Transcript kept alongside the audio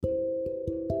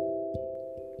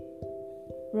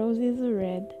Roses are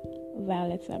red,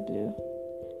 violets are blue.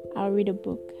 I'll read a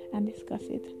book and discuss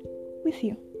it with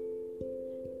you.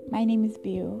 My name is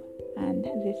Bio, and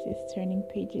this is Turning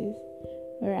Pages,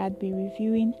 where I'd be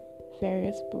reviewing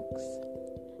various books.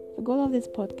 The goal of this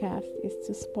podcast is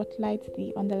to spotlight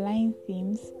the underlying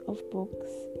themes of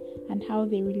books and how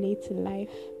they relate to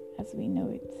life as we know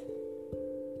it.